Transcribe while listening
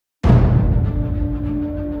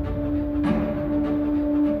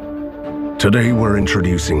Today we're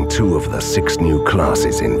introducing two of the 6 new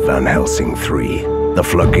classes in Van Helsing III, the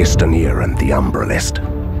Pholgistoneer and the Umbralist.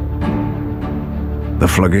 The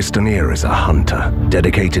Pholgistoneer is a hunter,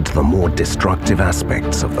 dedicated to the more destructive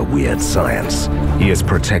aspects of the weird science. He is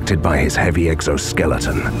protected by his heavy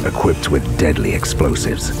exoskeleton, equipped with deadly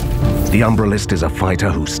explosives. The Umbralist is a fighter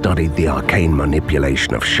who studied the arcane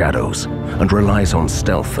manipulation of shadows, and relies on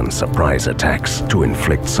stealth and surprise attacks to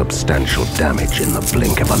inflict substantial damage in the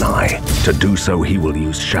blink of an eye. To do so, he will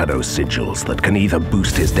use shadow sigils that can either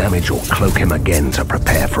boost his damage or cloak him again to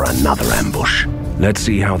prepare for another ambush. Let's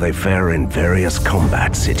see how they fare in various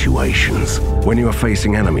combat situations. When you are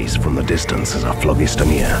facing enemies from the distance as a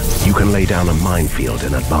Pholgistoneer, you can lay down a minefield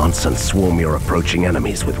in advance and swarm your approaching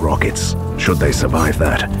enemies with rockets. Should they survive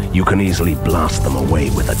that, you can easily blast them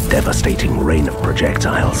away with a devastating rain of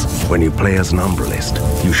projectiles. When you play as an Umbralist,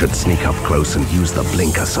 you should sneak up close and use the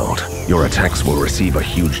Blink Assault. Your attacks will receive a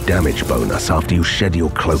huge damage bonus after you shed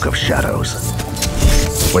your Cloak of Shadows.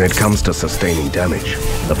 When it comes to sustaining damage,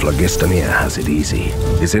 the Pholgistoneer has it easy.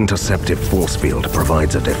 His interceptive force field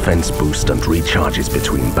provides a defense boost and recharges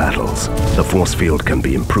between battles. The force field can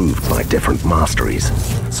be improved by different masteries.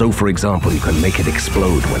 So, for example, you can make it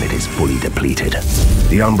explode when it is fully depleted.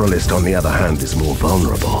 The Umbralist, on the other hand, is more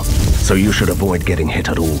vulnerable, so you should avoid getting hit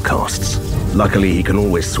at all costs. Luckily, he can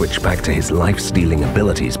always switch back to his life-stealing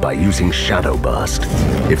abilities by using Shadow Burst.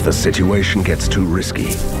 If the situation gets too risky,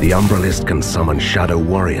 the Umbralist can summon Shadow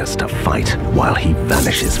Warriors to fight while he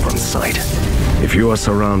vanishes from sight. If you are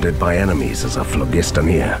surrounded by enemies as a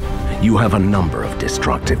Pholgistoneer, you have a number of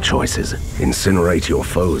destructive choices. Incinerate your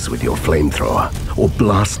foes with your flamethrower, or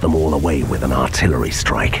blast them all away with an artillery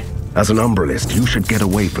strike. As an Umbralist, you should get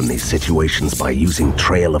away from these situations by using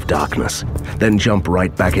Trail of Darkness, then jump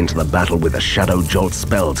right back into the battle with a Shadow Jolt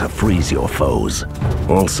spell to freeze your foes.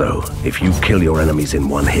 Also, if you kill your enemies in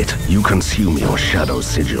one hit, you consume your Shadow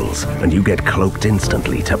Sigils, and you get cloaked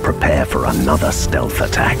instantly to prepare for another stealth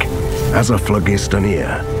attack. As a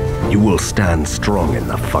Pholgistoneer, you will stand strong in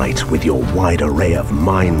the fight with your wide array of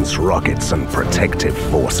mines, rockets, and protective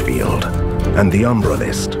force field. And the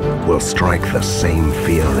Umbralist will strike the same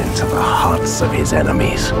fear into the hearts of his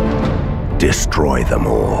enemies. Destroy them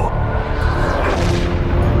all.